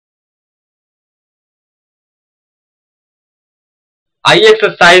आइए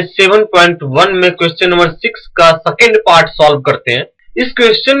एक्सरसाइज 7.1 में question number 6 का सेकेंड पार्ट सॉल्व करते हैं। इस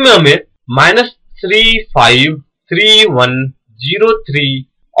क्वेश्चन में हमें -3, 5, 3, 1, 0, 3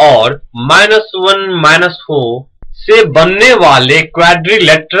 और -1, -4 से बनने वाले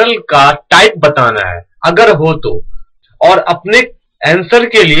क्वाड्रिलेटरल का टाइप बताना है अगर हो तो, और अपने आंसर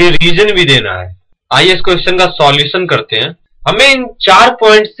के लिए रीजन भी देना है। आइए इस क्वेश्चन का सॉल्यूशन करते हैं। हमें इन 4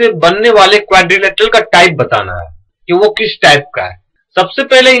 पॉइंट से बनने वाले क्वाड्रिलेटरल का टाइप बताना है कि वो किस टाइप का है। सबसे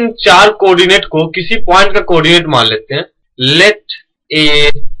पहले इन 4 कोऑर्डिनेट को किसी पॉइंट का कोऑर्डिनेट मान लेते हैं। Late A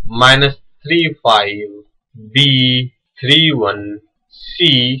 -3, 5, B 3, 1, C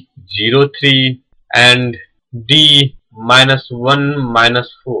 0, 3 and D -1,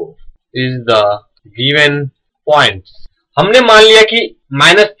 -4 is the given points। हमने मान लिया कि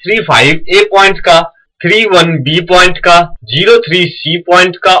 -3, 5 A पॉइंट का, 3, 1 B पॉइंट का, 0, 3 C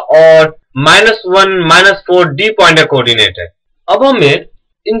पॉइंट का और -1, -4 D पॉइंट का कोऑर्डिनेट है। अब हमें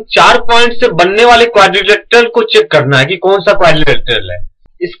इन 4 पॉइंट से बनने वाले क्वाड्रिलेटरल को चेक करना है कि कौन सा क्वाड्रिलेटरल है।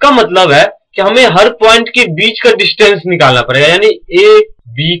 इसका मतलब है कि हमें हर पॉइंट के बीच का डिस्टेंस निकालना पड़ेगा, यानी A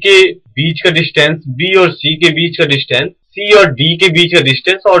B के बीच का डिस्टेंस, B और C के बीच का डिस्टेंस, C और D के बीच का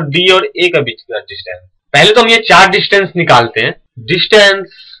डिस्टेंस और D और A का बीच का डिस्टेंस। पहले तो हम ये 4 डिस्टेंस निकालते हैं। Distance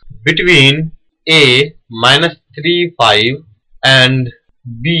between A -3, 5 and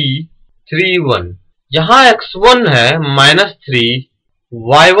B 3, 1। यहाँ x1 है -3,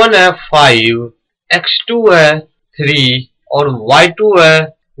 y1 है 5, x2 है 3 और y2 है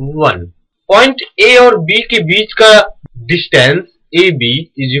 1। पॉइंट A और B के बीच का distance AB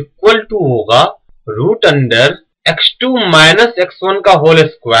is equal to होगा √x2 - x1 का होल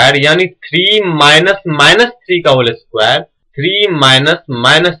स्क्वायर, यानी 3 -3 का होल स्क्वायर, 3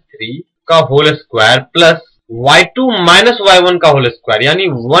 -3 का whole square plus y2 - y1 का होल स्क्वायर, यानी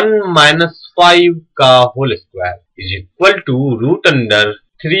 1 -5 का whole square is equal to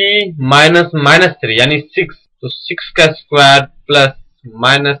 √3 -3 यानी 6, तो 6 का स्क्वायर प्लस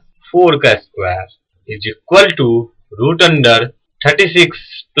 -4 का square is equal to √36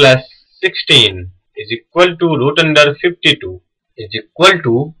 plus 16 is equal to √52 is equal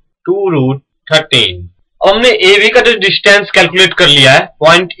to 2√13। अब हमने AB का जो डिस्टेंस कैलकुलेट कर लिया है,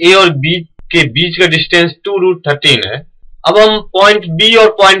 पॉइंट A और B के बीच का डिस्टेंस 2√13 है। अब हम पॉइंट B और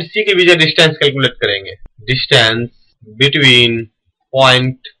पॉइंट C के बीच का डिस्टेंस कैलकुलेट करेंगे। Distance between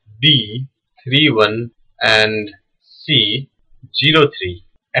point B 3, 1 and C 0, 3।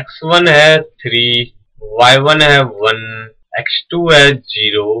 x1 है 3, y1 है 1, x2 है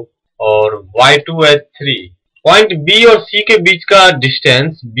 0 और y2 है 3। पॉइंट B और C के बीच का distance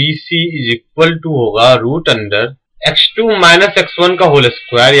BC is equal to होगा √x2 - x1 का होल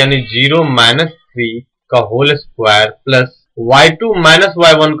स्क्वायर, यानी 0 -3 का whole square plus y2 -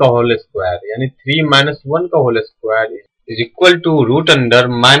 y1 का होल स्क्वायर, यानी 3 -1 का whole square is equal to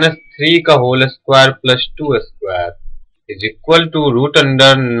 √3 का whole square plus 2 square is equal to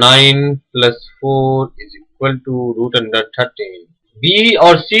 √9 plus 4 is equal to √13। B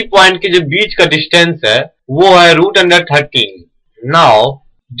और C point के जो बीच का डिस्टेंस है वो है √13। Now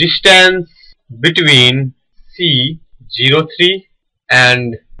distance between C 0, 3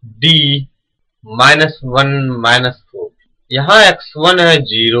 and D -1, -4। यहाँ x1 है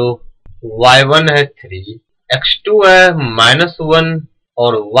 0, y1 है 3, x2 है -1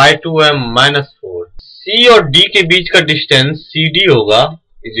 और y2 है -4। C और D के बीच का डिस्टेंस CD होगा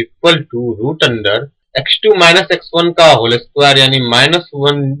is equal to √x2 - x1 का होल स्क्वायर, यानी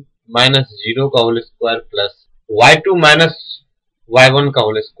 -1 -0 का whole square plus y2 - y1 का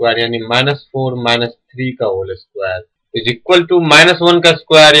होल स्क्वायर, यानी -4 -3 का whole square is equal to -1 का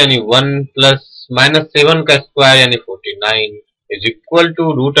स्क्वायर यानी 1 प्लस -7 का स्क्वायर यानी 49 इज इक्वल टू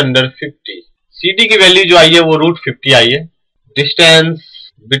 √50। CD की वैल्यू जो आई है वो √50 आई है। Distance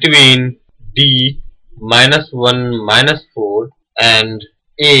between D -1 -4 and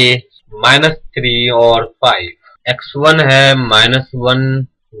A -3 और 5। x1 है -1,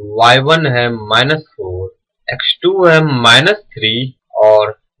 y1 है -4, x2 है -3 और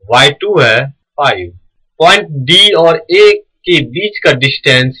y2 है 5। पॉइंट D और A के बीच का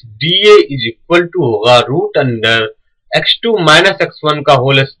distance DA is equal to होगा √x2 - x1 का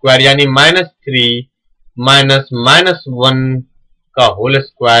होल स्क्वायर, यानी -3 -1 का whole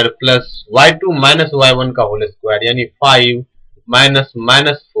square plus y2 - y1 का होल स्क्वायर, यानी 5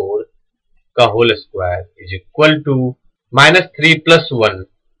 -4 का whole square is equal to -3 plus 1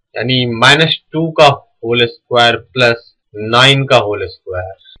 यानी -2 का होल स्क्वायर प्लस 9 का whole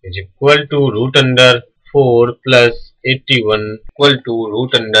square is equal to √4 plus 81 equal to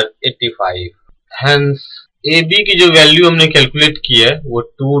 √85। Hence AB की जो वैल्यू हमने कैलकुलेट की है वो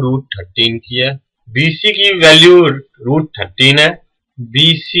 2√13 की है। BC की वैल्यू √13 है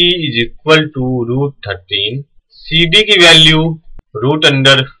BC is equal to √13, CD की वैल्यू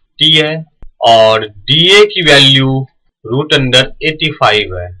 √t है और DA की वैल्यू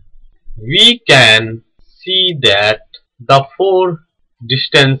 √85 है। We can see that the four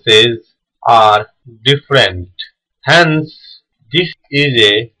distances are different. Hence, this is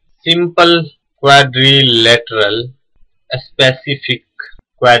a simple quadrilateral, specific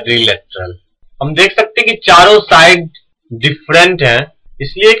quadrilateral. हम देख सकते हैं कि चारों साइड डिफरेंट हैं,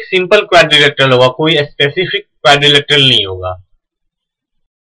 इसलिए एक सिंपल क्वाड्रिलेटरल होगा, कोई स्पेसिफिक क्वाड्रिलेटरल नहीं होगा।